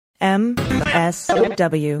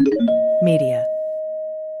MSW Media.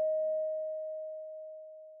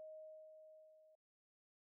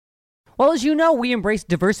 Well, as you know, we embrace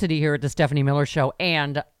diversity here at the Stephanie Miller Show,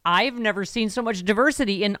 and I've never seen so much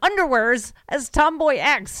diversity in underwears as Tomboy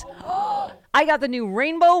X. I got the new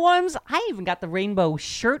rainbow ones. I even got the rainbow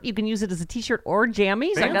shirt. You can use it as a t-shirt or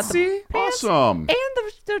jammies. Fancy? I got the pants Awesome. and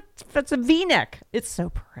it's a V-neck. It's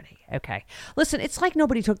so pretty. Okay. Listen, it's like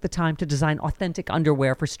nobody took the time to design authentic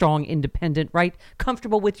underwear for strong, independent, right?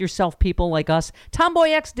 Comfortable with yourself people like us.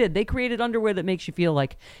 Tomboy X did. They created underwear that makes you feel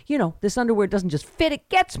like, you know, this underwear doesn't just fit, it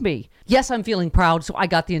gets me. Yes, I'm feeling proud, so I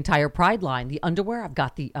got the entire Pride line. The underwear, I've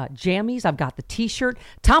got the jammies, I've got the t-shirt.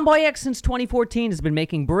 Tomboy X since 2014 has been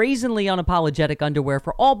making brazenly unapologetic underwear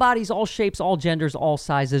for all bodies, all shapes, all genders, all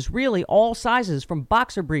sizes. Really, all sizes, from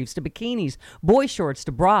boxer briefs to bikinis, boy shorts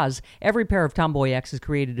to bras. Every pair of Tomboy X is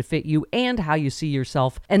created to fit you and how you see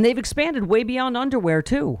yourself. And they've expanded way beyond underwear,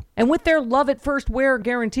 too. And with their love at first wear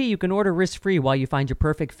guarantee, you can order risk-free while you find your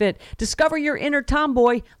perfect fit. Discover your inner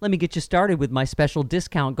tomboy. Let me get you started with my special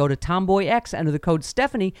discount. Go to Tomboy X, enter the code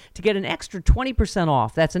Stephanie to get an extra 20%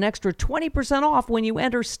 off. That's an extra 20% off when you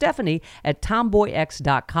enter Stephanie at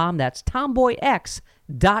tomboyx.com. That's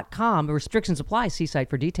tomboyx.com. Restrictions apply. See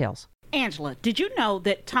site for details. Angela, did you know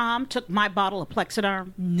that Tom took my bottle of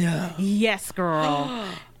Plexiderm? No. Yes, girl.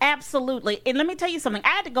 Absolutely. And let me tell you something. I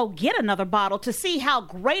had to go get another bottle to see how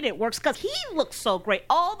great it works because he looks so great.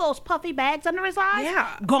 All those puffy bags under his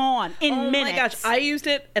eyes, gone in minutes. Oh my gosh, I used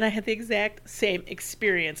it and I had the exact same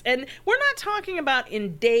experience. And we're not talking about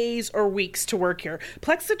in days or weeks to work here.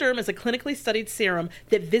 Plexiderm is a clinically studied serum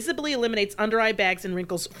that visibly eliminates under eye bags and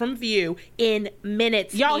wrinkles from view in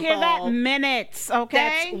minutes. Y'all hear that? Minutes,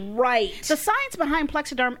 okay? That's right. The science behind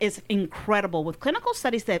Plexiderm is incredible with clinical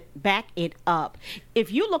studies that back it up.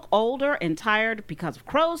 If you look older and tired because of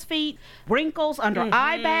crow's feet, wrinkles under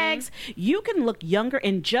eye bags, you can look younger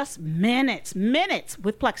in just minutes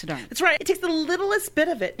with Plexiderm. That's right. It takes the littlest bit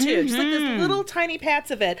of it, too. Just like those little tiny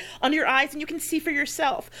pats of it under your eyes, and you can see for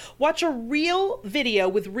yourself. Watch a real video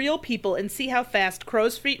with real people and see how fast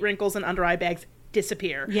crow's feet, wrinkles, and under eye bags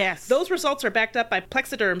disappear. Yes. Those results are backed up by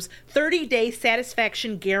Plexiderm's 30-day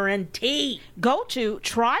satisfaction guarantee. Go to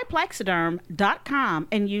tryplexiderm.com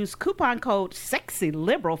and use coupon code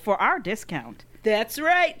SEXYLIBERAL for our discount. That's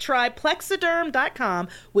right. Try Plexiderm.com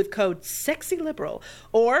with code SEXYLIBERAL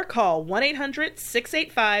or call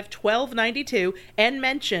 1-800-685-1292 and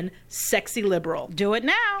mention SEXYLIBERAL. Do it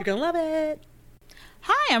now. You're going to love it.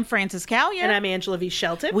 Hi, I'm Frances Callier. And I'm Angela V.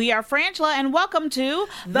 Shelton. We are Frangela, and welcome to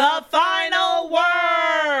The Final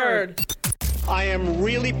Word. I am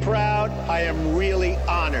really proud. I am really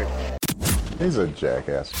honored. He's a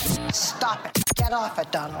jackass. Stop it. Get off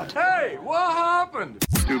it, Donald. Hey, what happened?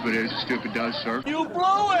 Stupid is, stupid does, sir. You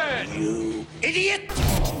blew it! You idiot!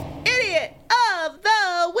 Idiot of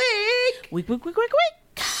the Week. Week.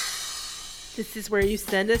 This is where you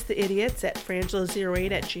send us the idiots at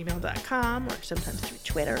frangela08@gmail.com or sometimes through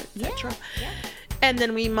Twitter, etc. Yeah. And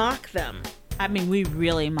then we mock them. I mean, we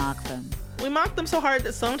really mock them. We mock them so hard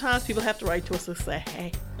that sometimes people have to write to us and say,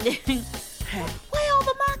 hey. Hey. Why all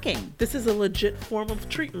the mocking? This is a legit form of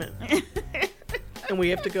treatment. And we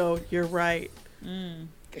have to go, you're right.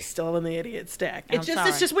 They're still in the idiot stack. It's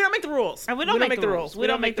just, we don't make the rules. We don't make the rules. We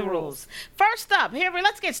don't make the rules. First up,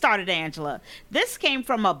 let's get started, Angela. This came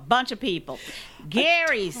from a bunch of people.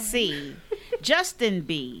 Gary C., Justin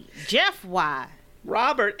B., Jeff Y.,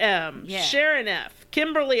 Robert M., Sharon F.,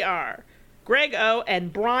 Kimberly R., Greg O.,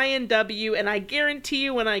 and Brian W., and I guarantee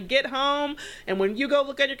you when I get home and when you go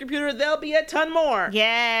look at your computer, there'll be a ton more.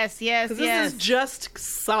 Yes. Because this is just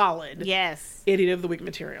solid. Yes. Idiot of the Week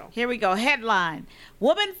material. Here we go. Headline.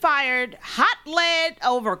 Woman fired, hot lead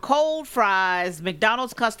over cold fries.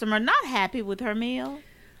 McDonald's customer not happy with her meal.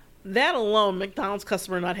 That alone, McDonald's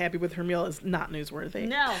customer not happy with her meal is not newsworthy.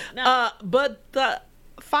 No. But the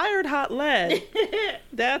fired hot lead,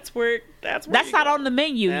 that's not on the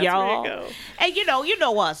menu, that's y'all. Where you go. And you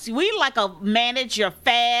know us. We like a manage your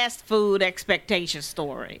fast food expectation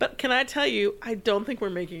story. But can I tell you, I don't think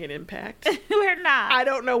we're making an impact. We're not. I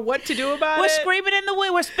don't know what to do about it. We're screaming in the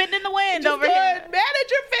wind. We're spitting in the wind Just over here. Manage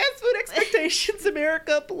your fast food expectations,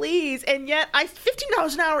 America, please. And yet,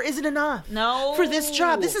 $15 an hour isn't enough. No. For this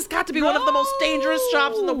job. This has got to be one of the most dangerous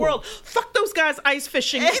jobs in the world. Fuck those guys ice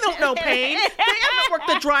fishing. They don't know pain. They haven't worked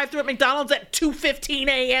the drive-thru at McDonald's at 2:15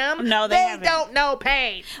 a.m. No, they don't know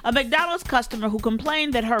pain. A McDonald's customer who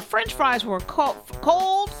complained that her French fries were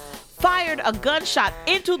cold fired a gunshot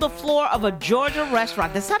into the floor of a Georgia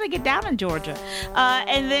restaurant. That's how they get down in Georgia.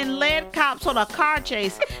 And then led cops on a car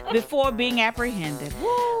chase before being apprehended.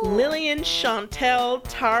 Woo. Lillian Chantel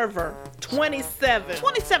Tarver, 27.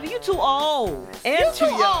 27, you too old. And you too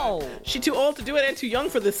young. old. She too old to do it and too young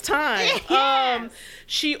for this time. Yes.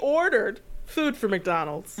 She ordered food for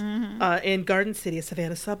McDonald's in Garden City, a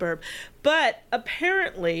Savannah suburb. But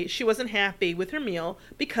apparently she wasn't happy with her meal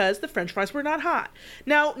because the French fries were not hot.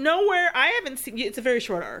 Now, nowhere, I haven't seen, it's a very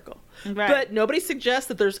short article, Right. but nobody suggests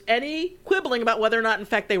that there's any quibbling about whether or not, in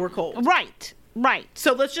fact, they were cold. Right.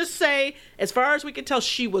 So let's just say, as far as we can tell,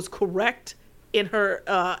 she was correct in her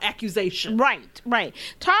accusation. Right.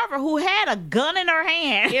 Tarver, who had a gun in her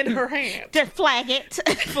hand. In her hand. To flag it.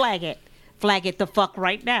 Flag it the fuck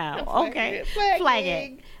right now. Okay. Flag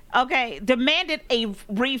it. Okay. Demanded a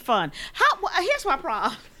refund. Here's my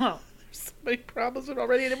problem. Somebody promised it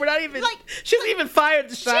already, and we're not even, she hasn't even fired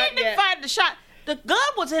the shot She didn't fire the shot. The gun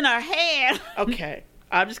was in her hand. Okay.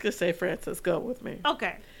 I'm just going to say, Francis, go with me.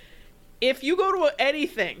 Okay. If you go to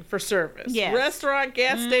anything for service, Yes. restaurant,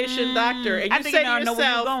 gas station, doctor, and you I think say you to know where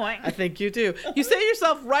you're yourself, going. I think you do. You say to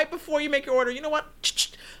yourself right before you make your order, you know what?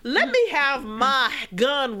 Let me have my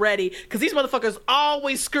gun ready, because these motherfuckers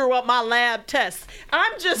always screw up my lab tests.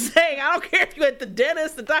 I'm just saying, I don't care if you're at the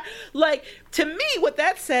dentist, the doctor. Like, to me, what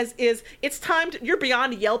that says is it's time to, you're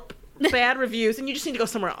beyond Yelp bad reviews, and you just need to go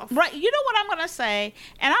somewhere else. Right. You know what I'm going to say?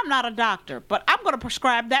 And I'm not a doctor, but I'm going to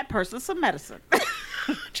prescribe that person some medicine.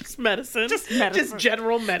 Just medicine. Just medicine. Just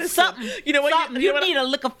general medicine. Something. You know what? Something. You know You what need a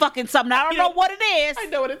lick of fucking something. I don't know what it is. I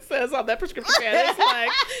know what it says on that prescription pad.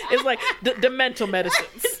 It's like the mental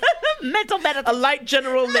medicines. Mental medicine. A light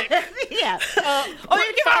general lick. Yeah.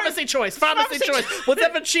 Pharmacy choice. Pharmacy choice.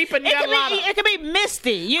 Whatever cheap and you got a lot of. It can be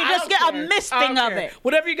misty. You I just don't get a care. I misting don't of care. it.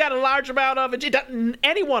 Whatever you got a large amount of it,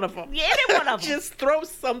 any one of them. Yeah, any one of them. Just throw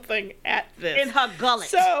something at this. In her gullet.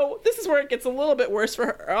 So this is where it gets a little bit worse for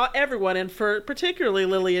her, everyone, and for particularly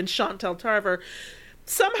Lily and Chantel Tarver.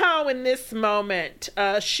 Somehow in this moment,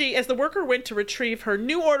 she, as the worker went to retrieve her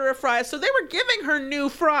new order of fries, so they were giving her new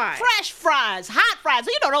fries. Fresh fries, hot fries.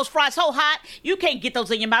 You know those fries so hot you can't get those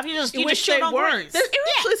in your mouth. You just chew on grease. There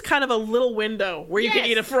actually is kind of a little window where you can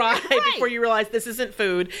eat a fry before you realize this isn't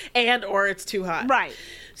food and or it's too hot. Right.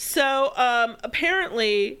 So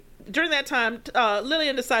apparently during that time,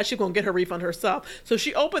 Lillian decides she's going to get her refund herself. So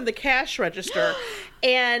she opened the cash register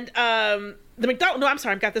and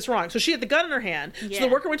I've got this wrong. So she had the gun in her hand. Yeah. So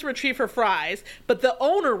the worker went to retrieve her fries, but the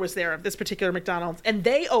owner was there of this particular McDonald's, and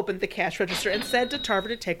they opened the cash register and said to Tarver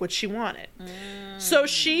to take what she wanted. So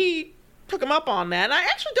she took him up on that. And I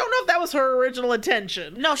actually don't know if that was her original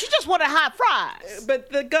intention. No, she just wanted hot fries. But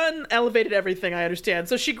the gun elevated everything, I understand.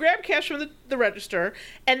 So she grabbed cash from the register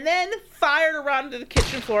and then fired around to the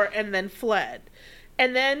kitchen floor and then fled.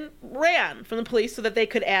 And then ran from the police so that they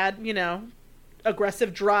could add,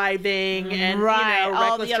 aggressive driving and all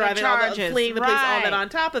reckless the other driving, all that, charges. fleeing the police, all Right. that on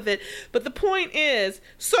top of it. But the point is,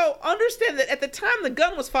 so understand that at the time the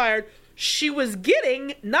gun was fired, she was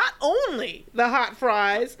getting not only the hot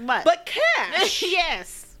fries, but cash.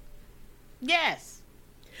 Yes.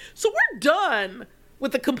 So we're done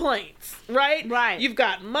with the complaints, right? Right. You've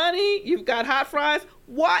got money, you've got hot fries.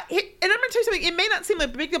 Why? And I'm going to tell you something. It may not seem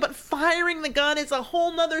like a big deal, but firing the gun is a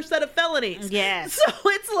whole nother set of felonies. Yes. So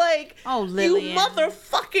it's like, Oh, you Lillian.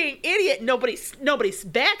 motherfucking idiot. Nobody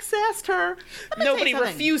backsassed her. me tell Nobody you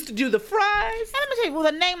something. refused to do the fries. And let me tell you,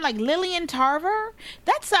 with a name like Lillian Tarver,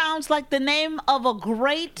 that sounds like the name of a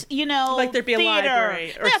great, Like there'd be a theater.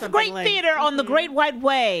 library or There's a something great like- theater on the Great White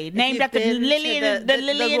Way, named after Lillian, the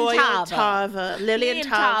Lillian Royal Tarver. Lillian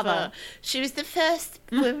Tarver. Tarver. She was the first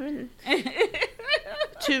woman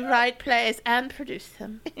to write plays and produce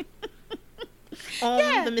them.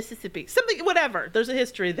 On the Mississippi. Something, whatever. There's a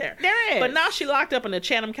history there. There is. But now she locked up in the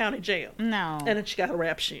Chatham County Jail. No. And then she got a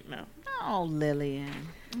rap sheet now. Oh, Lillian.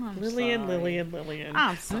 Lillian.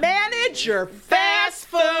 I'm sorry. Manage your fast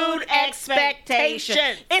food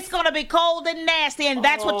expectations. It's going to be cold and nasty, and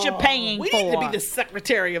that's what you're paying We for. need to be the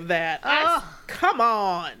secretary of that. Ugh. Come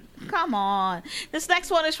on. Come on. This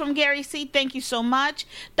next one is from Gary C. Thank you so much.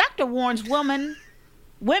 Doctor warns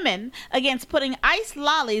women against putting ice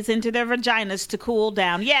lollies into their vaginas to cool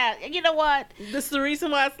down. Yeah, you know what? This is the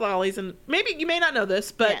reason why it's lollies. And maybe you may not know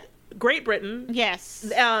this, but Yeah. Great Britain, Yes.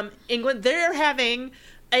 England, they're having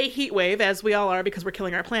a heat wave, as we all are because we're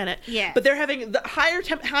killing our planet. Yes. But they're having the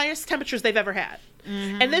highest temperatures they've ever had.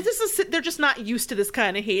 Mm-hmm. And they're just not used to this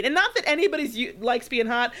kind of heat. And not that anybody likes being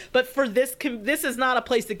hot, but for this is not a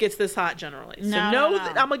place that gets this hot generally. So No.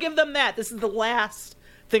 that I'm going to give them that. This is the last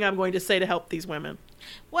thing I'm going to say to help these women.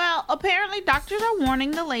 Well, apparently doctors are warning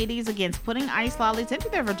the ladies against putting ice lollies into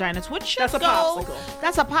their vaginas, which should That's a popsicle.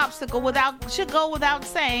 That's a popsicle. Should go without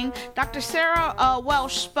saying. Dr. Sarah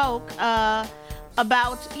Welsh spoke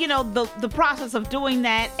about the process of doing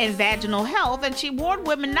that and vaginal health, and she warned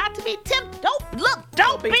women not to be tempted.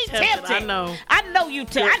 Don't be tempted. I know. I know you.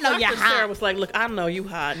 I know you're Dr. hot. Sarah was like, "Look, I know you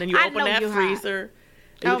hot," and then you I open know that you hot. freezer,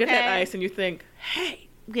 and you look at that Okay. ice, and you think, "Hey."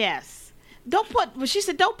 Yes. She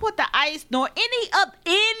said, don't put the ice nor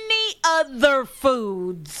any other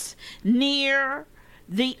foods near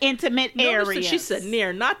the intimate Notice that areas. she said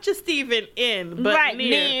near, not just even in, but Right, near.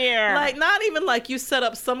 near. Like, not even like you set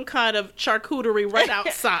up some kind of charcuterie right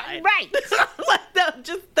outside. Right. Like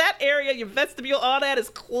just that area, your vestibule, all that is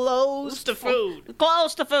close to food.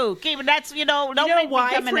 Close to food. Keep it. That's don't know make me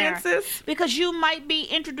why, come in there. Francis? Because you might be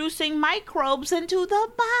introducing microbes into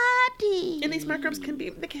the body. And these microbes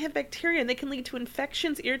they can have bacteria, and they can lead to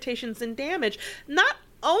infections, irritations, and damage. Not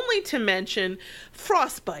only to mention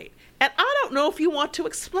frostbite. And I don't know if you want to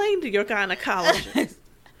explain to your gynecologist.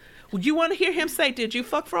 Would you want to hear him say, "Did you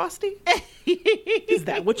fuck Frosty"? Is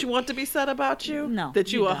that what you want to be said about you? No,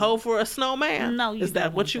 That you you a don't. hoe for a snowman? No, you Is that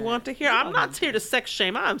don't what want you that. want to hear? You I'm don't not want here to sex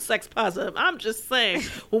shame. I'm sex positive. I'm just saying,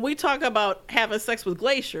 when we talk about having sex with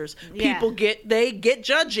glaciers, Yeah. people get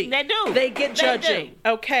judgy. They do. They get They judgy. do.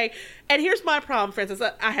 Okay. And here's my problem, Francis.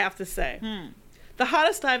 I have to say. The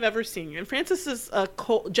hottest I've ever seen you. And Francis is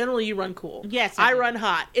generally you run cool. Yes, I I do. run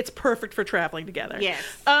hot. It's perfect for traveling together. Yes.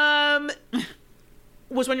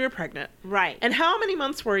 Was when you were pregnant. Right. And how many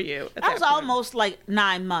months were you at I that was point? almost like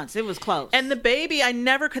 9 months. It was close. And the baby, I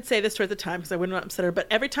never could say this to her at the time because I wouldn't upset her, but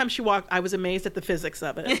every time she walked, I was amazed at the physics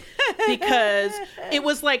of it. Because it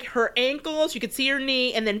was like her ankles, you could see her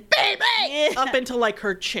knee, and then baby up into like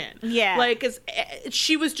her chin. Yeah. Like,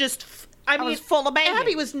 she was just, I mean, was full of baby.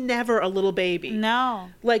 Abby was never a little baby. no.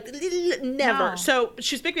 Like, never. No. So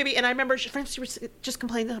she was a big baby, and I remember, Francis, you were just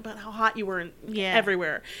complaining about how hot you were Yeah.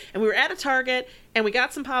 everywhere. And we were at a Target, and we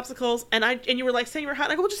got some popsicles, and you were like saying you were hot,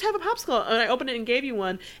 and I go, well, just have a popsicle. And I opened it and gave you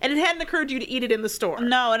one, and it hadn't occurred to you to eat it in the store.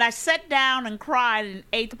 No, and I sat down and cried and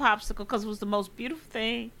ate the popsicle because it was the most beautiful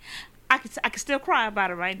thing. I could still cry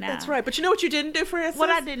about it right now. That's right. But you know what you didn't do, Francis? What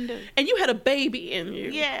I didn't do. And you had a baby in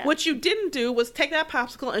you. Yeah. What you didn't do was take that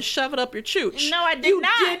popsicle and shove it up your chooch. No, I did you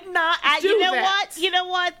not. You did not do you know that. what? You know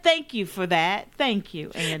what? Thank you for that. Thank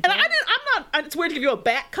you, Angela. And I'm not, it's weird to give you a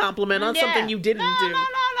back compliment on Yeah. something you didn't no, do. No,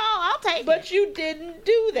 I'll take it. But you didn't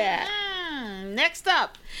do that. Next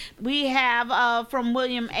up, we have from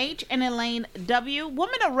William H. and Elaine W.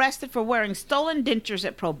 Woman arrested for wearing stolen dentures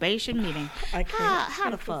at probation meeting. I can't. How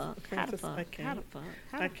the fuck? How the Francis, fuck? I can't. How the fuck?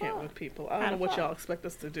 How I the can't fuck? with people. I don't How know the what fuck? y'all expect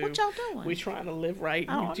us to do. What y'all doing? We trying to live right.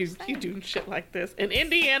 I don't You understand. do shit like this. An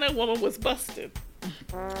Indiana woman was busted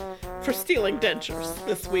for stealing dentures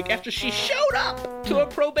this week after she showed up to a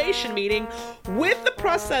probation meeting with the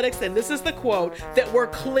prosthetics, and this is the quote, that were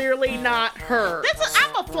clearly not hers.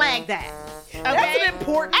 I'm going to flag that. Okay? That's an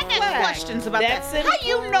important I got flag. questions about That's that. an- How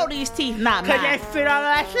you know these teeth not Because mine? they fit all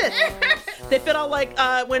like this. They fit all like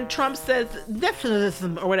when Trump says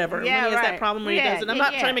nationalism or whatever. Yeah, when he has that right. problem where he Yeah, does it. I'm yeah,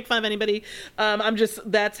 not yeah. trying to make fun of anybody.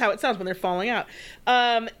 That's how it sounds when they're falling out.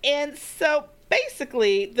 And so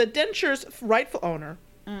basically, the denture's rightful owner.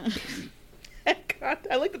 God,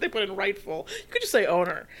 I like that they put in rightful. You could just say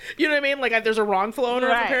owner. You know what I mean? Like, there's a wrongful owner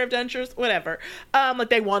of a Right. pair of dentures, whatever. Like,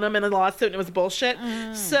 they won them in a lawsuit and it was bullshit.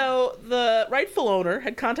 So the rightful owner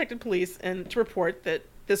had contacted police and to report that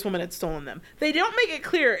this woman had stolen them. They don't make it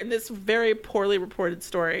clear in this very poorly reported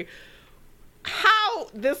story how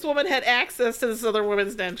this woman had access to this other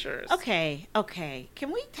woman's dentures. Okay.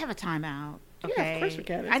 Can we have a timeout? Yeah, Okay. of course we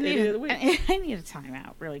can. It's I need Idiot of the Week. I need a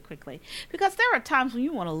timeout really quickly because there are times when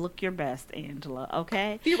you want to look your best, Angela.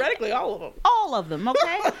 Okay. Theoretically, all of them. All of them,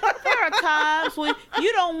 okay? There are times when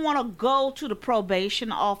you don't want to go to the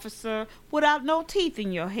probation officer without no teeth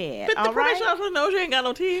in your head. But the all right? probation officer knows you ain't got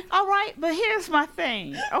no teeth. All right, but here's my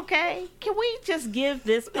thing, okay? Can we just give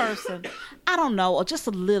this person, I don't know, just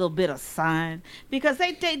a little bit of sign? Because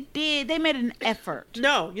they made an effort.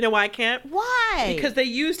 No, you know why I can't? Why? Because they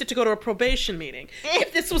used it to go to a probation meeting.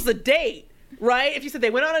 If this was a date, right? If you said they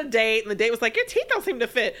went on a date and the date was like, your teeth don't seem to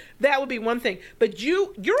fit, that would be one thing. But you're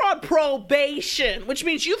on probation, which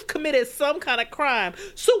means you've committed some kind of crime.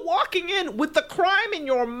 So walking in with the crime in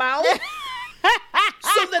your mouth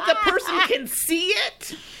so that the person can see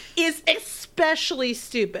it is especially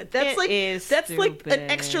stupid. That's like an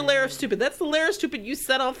extra layer of stupid. That's the layer of stupid you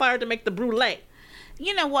set on fire to make the brulee.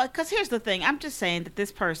 You know what? Because here's the thing. I'm just saying that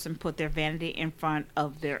this person put their vanity in front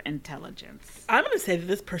of their intelligence. I'm going to say that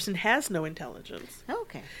this person has no intelligence.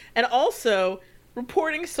 Okay. And also,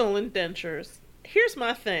 reporting stolen dentures Here's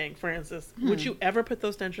my thing, Francis. Would you ever put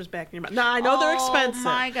those dentures back in your mouth? Now, I know they're expensive. Oh,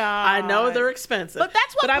 my God. I know they're expensive. But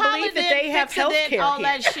that's what I believe that they have health Polident, care all here.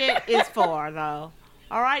 that shit is for, though.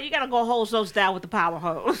 All right? You got to go hose those down with the power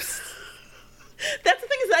hose. That's the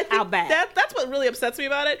thing is, I How think bad? that's what really upsets me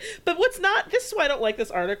about it. But what's not, this is why I don't like this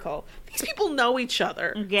article. These people know each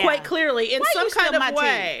other Yeah. quite clearly in Why some you steal kind my of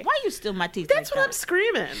way. Teeth? Why you steal my teeth? That's like what I'm that?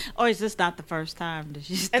 screaming. Or is this not the first time that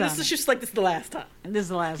she's And done this is it? just like, this is the last time. This is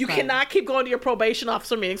the last You time. cannot keep going to your probation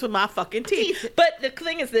officer meetings with my fucking teeth. But the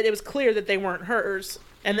thing is that it was clear that they weren't hers.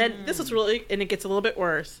 And then this is really, and it gets a little bit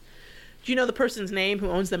worse. Do you know the person's name who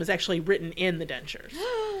owns them is actually written in the dentures?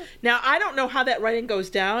 Now, I don't know how that writing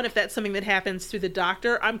goes down, if that's something that happens through the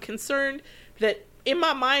doctor. I'm concerned that in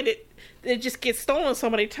my mind, it just gets stolen so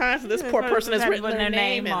many times, and this poor person has written their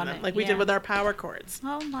name in on them, it, like we did with our power cords.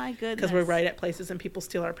 Oh my goodness! Because we're right at places and people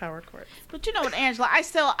steal our power cords. But you know what, Angela? I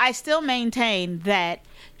still maintain that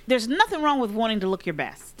there's nothing wrong with wanting to look your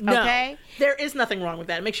best. No, Okay. there is nothing wrong with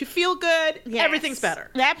that. It makes you feel good. Yes. Everything's better.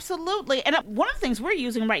 Absolutely. And one of the things we're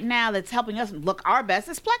using right now that's helping us look our best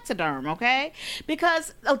is Plexiderm, okay?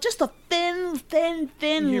 Because just a thin It's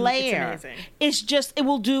layer. amazing. It's just, it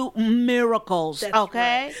will do miracles, That's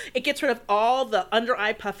okay? right. It gets rid of all the under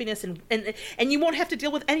eye puffiness and you won't have to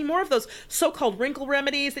deal with any more of those so-called wrinkle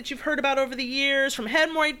remedies that you've heard about over the years, from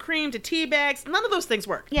hemorrhoid cream to tea bags. None of those things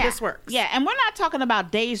work. Yeah. This works. Yeah, and we're not talking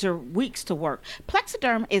about days or weeks to work.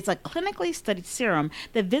 Plexiderm is a clinically studied serum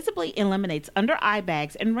that visibly eliminates under eye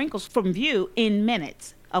bags and wrinkles from view in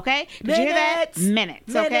minutes. Okay? Did you hear that?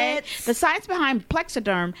 Minutes. Okay? Minutes. The science behind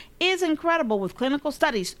Plexiderm is incredible with clinical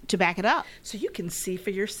studies to back it up. So you can see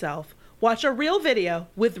for yourself. Watch a real video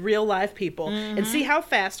with real live people and see how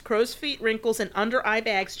fast crow's feet wrinkles and under eye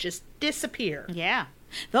bags just disappear. Yeah.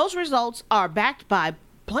 Those results are backed by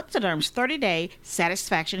Plexiderm's 30-day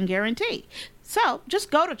satisfaction guarantee. So just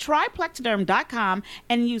go to tryplexiderm.com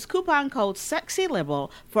and use coupon code SEXYLIBERAL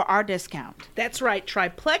for our discount. That's right. Try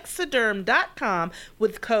Plexiderm.com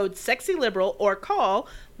with code SEXYLIBERAL or call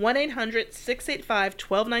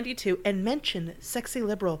 1-800-685-1292 and mention Sexy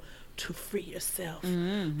Liberal to free yourself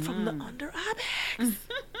from the under eye bags.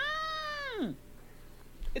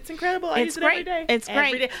 It's incredible. I use It's it every great. day. It's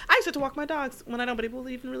Every great. day. I use it to walk my dogs when nobody will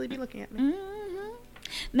even really be looking at me.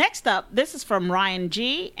 Next up, this is from Ryan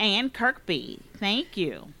G. and Kirk B. Thank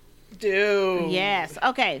you. Dude. Yes.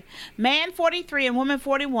 Okay. Man 43 and woman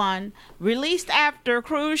 41 released after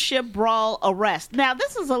cruise ship brawl arrest. Now,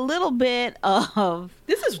 this is a little bit of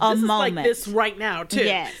This is a like moment. this right now too.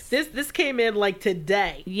 Yes. This came in like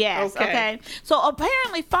today. Yes. Okay. So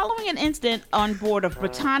apparently, following an incident on board of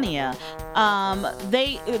Britannia,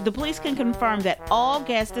 the police can confirm that all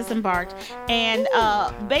guests disembarked, and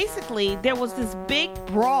basically there was this big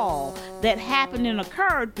brawl that happened and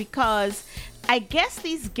occurred because I guess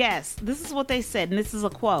these guests, this is what they said, and this is a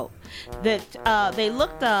quote, that they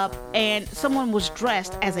looked up and someone was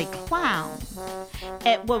dressed as a clown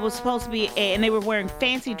at what was supposed to be, and they were wearing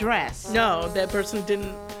fancy dress. No, that person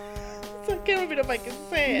didn't. I can't remember if I can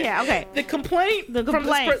say it. Yeah, okay. The complaint from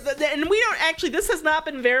this and we don't actually, this has not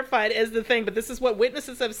been verified as the thing, but this is what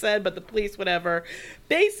witnesses have said, but the police, whatever.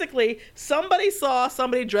 Basically, somebody saw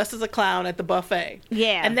somebody dressed as a clown at the buffet.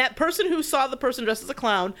 Yeah. And that person who saw the person dressed as a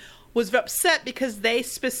clown was upset because they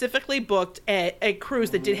specifically booked a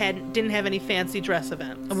cruise that didn't have any fancy dress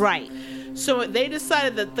events. Right. So they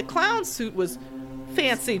decided that the clown suit was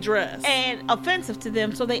fancy dress. And offensive to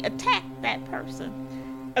them, so they attacked that person.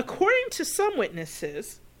 According to some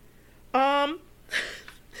witnesses,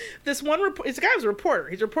 this guy was a reporter.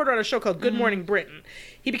 He's a reporter on a show called Good Morning Britain.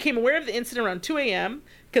 He became aware of the incident around 2 a.m.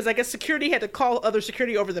 because I guess security had to call other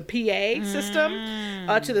security over the PA system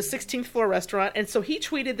to the 16th floor restaurant. And so he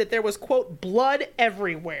tweeted that there was, quote, blood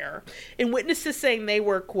everywhere. And witnesses saying they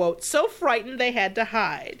were, quote, so frightened they had to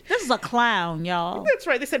hide. This is a clown, y'all. That's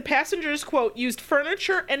right. They said passengers, quote, used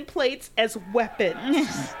furniture and plates as weapons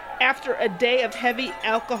after a day of heavy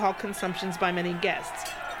alcohol consumptions by many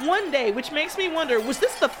guests. One day, which makes me wonder, was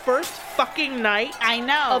this the first fucking night I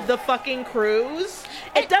know. of the fucking cruise?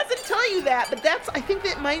 It doesn't tell you that, but I think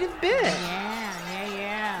that might have been.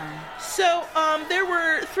 Yeah. So, there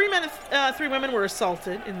were three women were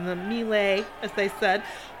assaulted in the melee, as they said.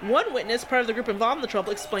 One witness, part of the group involved in the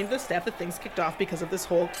trouble, explained to the staff that things kicked off because of this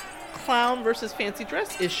whole clown versus fancy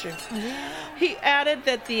dress issue. Yeah. He added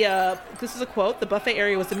that this is a quote, the buffet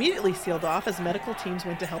area was immediately sealed off as medical teams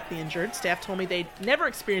went to help the injured. Staff told me they'd never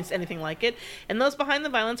experienced anything like it, and those behind the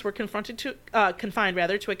violence were confined to a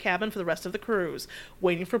cabin for the rest of the cruise,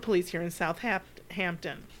 waiting for police here in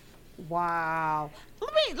Southampton. Wow.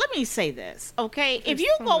 Let me say this, okay? If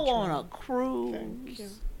you go on a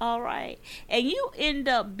cruise, all right, and you end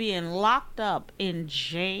up being locked up in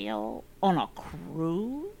jail on a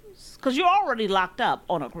cruise, because you're already locked up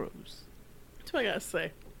on a cruise. That's what I gotta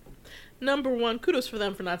say. Number one, kudos for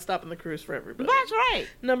them for not stopping the cruise for everybody. That's right.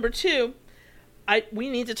 Number two, we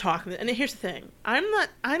need to talk. And here's the thing: I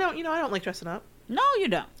don't like dressing up. No, you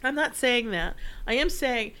don't. I'm not saying that. I am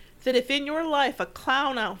saying that if in your life a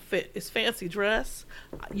clown outfit is fancy dress,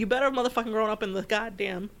 you better have motherfucking grown up in the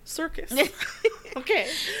goddamn circus. Okay.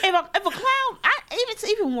 If a clown, it's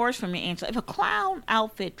even worse for me, Angela. If a clown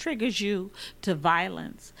outfit triggers you to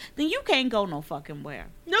violence, then you can't go no fucking where.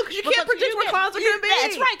 No, because you can't predict where clowns are going to be.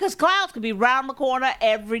 That's right, because clowns could be round the corner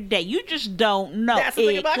every day. You just don't know. That's the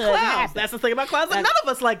thing about clowns. Happen. That's the thing about clowns. None of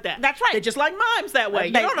us like that. That's right. They're just like mimes that way.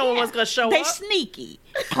 You don't know what's going to show They up. sneaky.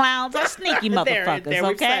 Clowns are sneaky motherfuckers, there,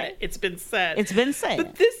 we've said okay? it. It's been said. It's been said.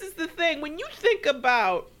 But this is the thing. When you think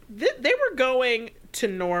about, they were going to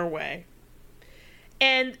Norway.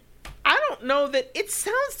 And I don't know that it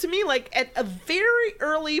sounds to me like at a very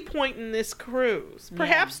early point in this cruise,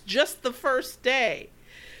 perhaps just the first day,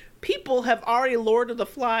 people have already Lord of the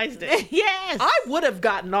Flies Day. Yes. I would have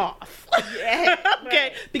gotten off. Yeah, Okay.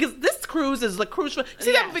 right. Because this cruise is the cruise.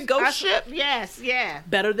 See that big ghost ship? Yes, yeah.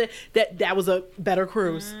 Better than that was a better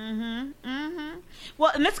cruise.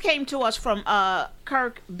 Well, and this came to us from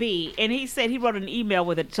Kirk B, and he said he wrote an email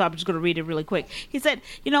with it, so I'm just going to read it really quick. He said,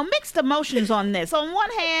 mixed emotions on this. On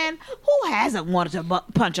one hand, who hasn't wanted to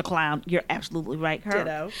punch a clown? You're absolutely right, Kirk.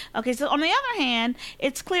 Ditto. Okay, so on the other hand,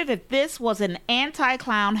 it's clear that this was an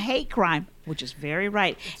anti-clown hate crime, which is very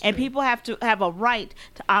right. And people have to have a right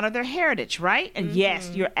to honor their heritage, right? And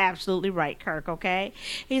yes, you're absolutely right, Kirk, okay?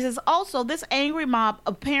 He says, also, this angry mob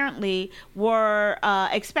apparently were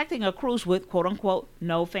expecting a cruise with, quote-unquote,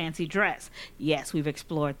 no fancy dress. Yes, we've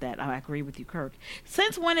explored that. I agree with you, Kirk.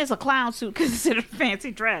 Since when is a clown suit considered fancy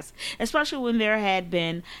dress? Especially when there had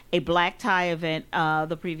been a black tie event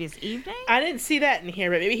the previous evening? I didn't see that in here,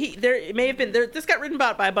 but maybe it may have been there. This got written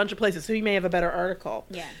about by a bunch of places, so he may have a better article.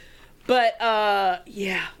 Yeah. But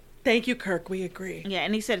yeah, thank you, Kirk. We agree. Yeah,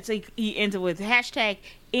 and he said, so he ends it with hashtag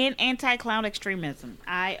in anti-clown extremism.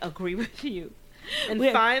 I agree with you. And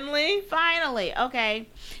finally, okay,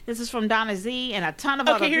 this is from Donna Z and a ton of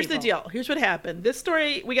other people. Okay, here's the deal. Here's what happened. This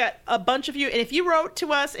story, we got a bunch of you, and if you wrote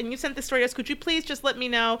to us and you sent this story to us, could you please just let me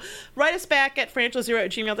know? Write us back at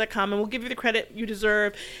frangela0@gmail.com, and we'll give you the credit you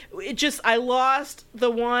deserve. I lost the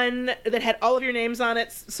one that had all of your names on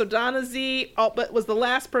it, so Donna Z but was the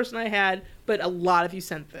last person I had, but a lot of you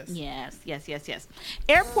sent this. Yes.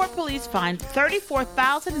 Airport police find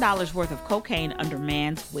 $34,000 worth of cocaine under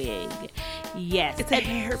man's wig. Yes. It's a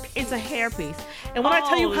hairpiece. It's a hairpiece. And when I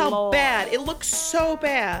tell you how Lord. bad, it looks so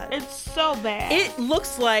bad. It's so bad. It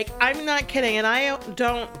looks like, I'm not kidding, and I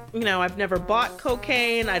don't, I've never bought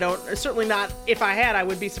cocaine. I don't, certainly not, if I had, I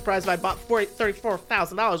would be surprised if I bought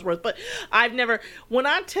 $34,000 worth, but I've never, when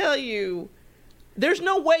I tell you, there's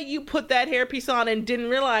no way you put that hairpiece on and didn't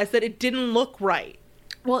realize that it didn't look right.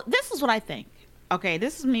 Well, this is what I think. Okay,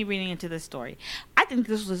 this is me reading into this story. I think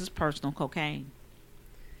this was his personal cocaine.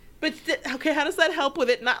 But okay, how does that help with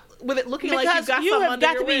it looking Because like you've got you some have under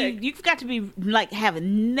got your to be, wig? you've got to be like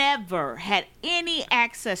having never had any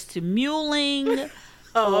access to muling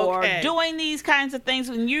or doing these kinds of things.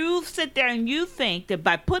 When you sit there and you think that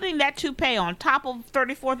by putting that toupee on top of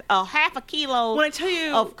half a kilo When I tell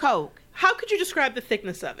you, of coke, how could you describe the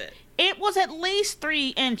thickness of it? it was at least 3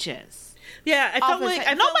 inches. Yeah, I felt like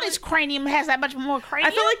nobody's cranium has that much more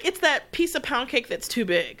cranium. I feel like it's that piece of pound cake that's too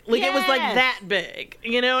big. Like it was like Yes. that big.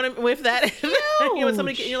 You know what I mean? With that, when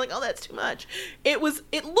somebody Huge. you're like, oh, that's too much. It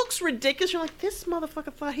looks ridiculous. You're like, this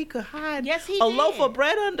motherfucker thought he could hide Yes, he a did. loaf of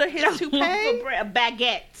bread under his toupee. a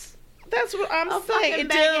baguette. That's what I'm A saying. fucking It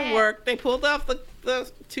didn't baguette. work. They pulled off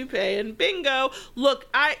the toupee and bingo. Look,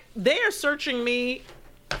 they are searching me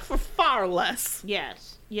for far less. Yes.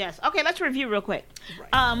 Okay, let's review real quick.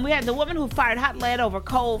 We had the woman who fired hot lead over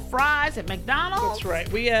cold fries at McDonald's. That's right.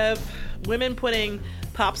 We have women putting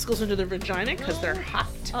popsicles into their vagina because they're hot.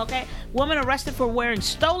 Okay. Woman arrested for wearing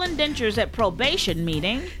stolen dentures at probation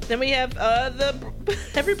meeting. Then we have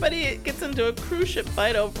everybody gets into a cruise ship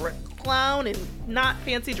fight over a clown in not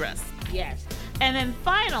fancy dress. Yes. And then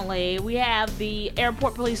finally, we have the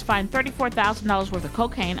airport police find $34,000 worth of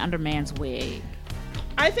cocaine under man's wig.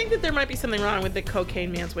 I think that there might be something wrong with the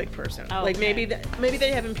cocaine man's wig person. Like Okay. maybe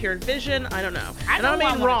they have impaired vision. I don't know. I And know I don't who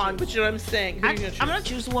I mean wanna wrong, choose. but you know what I'm saying. Who are you gonna choose? I'm going to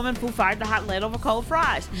choose the woman who fired the hot lead over cold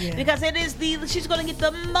fries. Yeah. Because it is she's going to get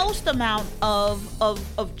the most amount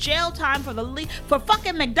of jail time for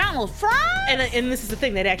fucking McDonald's fries. And this is the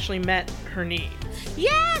thing that actually met her needs.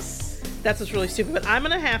 Yes. That's what's really stupid. But I'm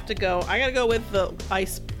gonna have to go. I gotta go with the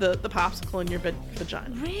popsicle in your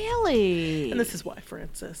vagina. Really? And this is why,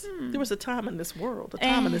 Francis. There was a time in this world, a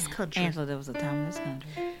time in this country, Angela, there was a time in this country.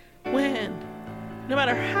 when no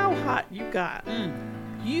matter how hot you got,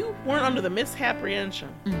 you weren't under the misapprehension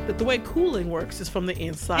that the way cooling works is from the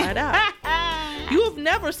inside out. You have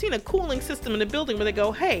never seen a cooling system in a building where they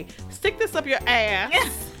go, hey, stick this up your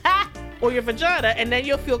ass or your vagina and then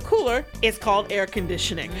you'll feel cooler. It's called air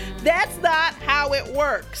conditioning. That's not how it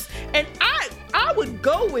works. And I would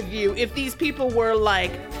go with you if these people were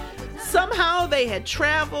like, somehow they had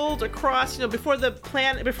traveled across, before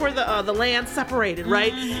the land separated,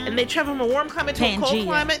 right? And they traveled from a warm climate to a cold Pangea.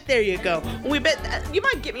 climate. There you go. We bet you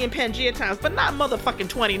might get me in Pangea times, but not motherfucking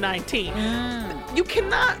 2019. You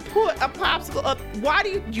cannot put a popsicle up. Why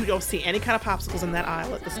do you don't see any kind of popsicles in that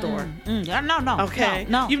aisle at the store? No. Okay.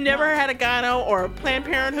 No. You've never had a gyno or a Planned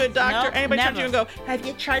Parenthood doctor, Nope, anybody come to you and never. go, have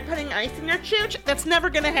you tried putting ice in your chooch? That's never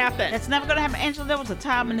gonna happen. That's never going to happen. Angela, there was a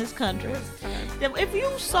time in this country that if you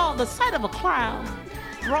saw the sight of a clown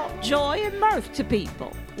brought joy and mirth to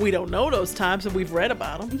people. We don't know those times, and we've read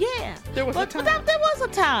about them. Yeah. There was a but time. there was a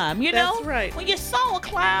time, you know? That's right. When you saw a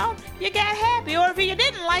clown, you got happy. Or if you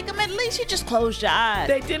didn't like him, at least you just closed your eyes.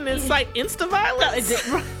 They didn't incite insta-violence?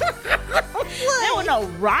 There were no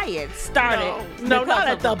riots started. No, not because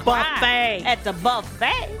at of the crime. buffet. At the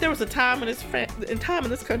buffet. There was a time in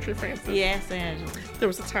this country, Francis. Yes, Angela. There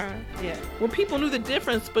was a time. Yeah. When people knew the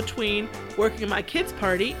difference between working at my kid's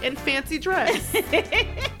party and fancy dress.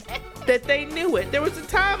 That they knew it. There was a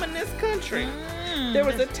time in this country. There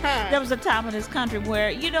was a time. There was a time in this country where,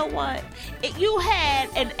 you know what? You had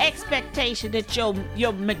an expectation that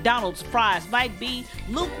your McDonald's fries might be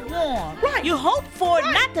lukewarm. Right. You hoped for it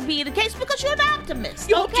Right. not to be the case because you're an optimist.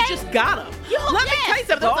 You okay? hope you just got them. You hope- Let me yes. tell you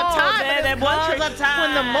something. There was a Oh, time there in this was country a time,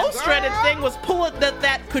 when the most dreaded girl. thing was pulling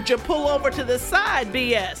that could you pull over to the side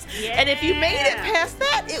BS. And if you made it Yeah. past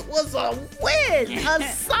that, it was a win.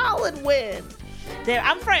 A solid win. There,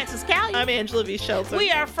 I'm Francis Callion. I'm Angela V. Shelton.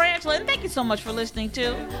 We are Franklin. Thank you so much for listening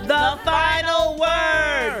to The Final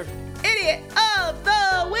Word. Idiot of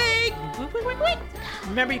the Week.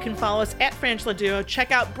 Remember, you can follow us at Frangela Duo.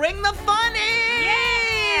 Check out Bring the Fun In.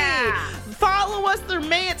 Yeah. Follow us. There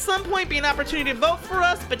may at some point be an opportunity to vote for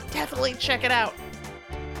us, but definitely check it out.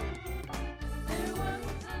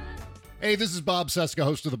 Hey, this is Bob Cesca,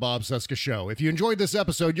 host of The Bob Cesca Show. If you enjoyed this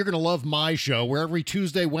episode, you're going to love my show, where every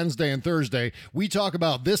Tuesday, Wednesday, and Thursday, we talk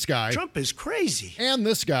about this guy. Trump is crazy. And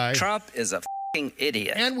this guy. Trump is a f***ing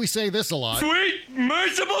idiot. And we say this a lot. Sweet,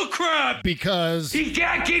 merciful crap! Because He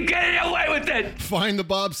can't keep getting away with it! find The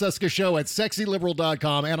Bob Cesca Show at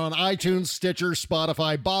sexyliberal.com and on iTunes, Stitcher,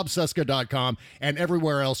 Spotify, bobcesca.com, and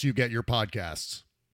everywhere else you get your podcasts.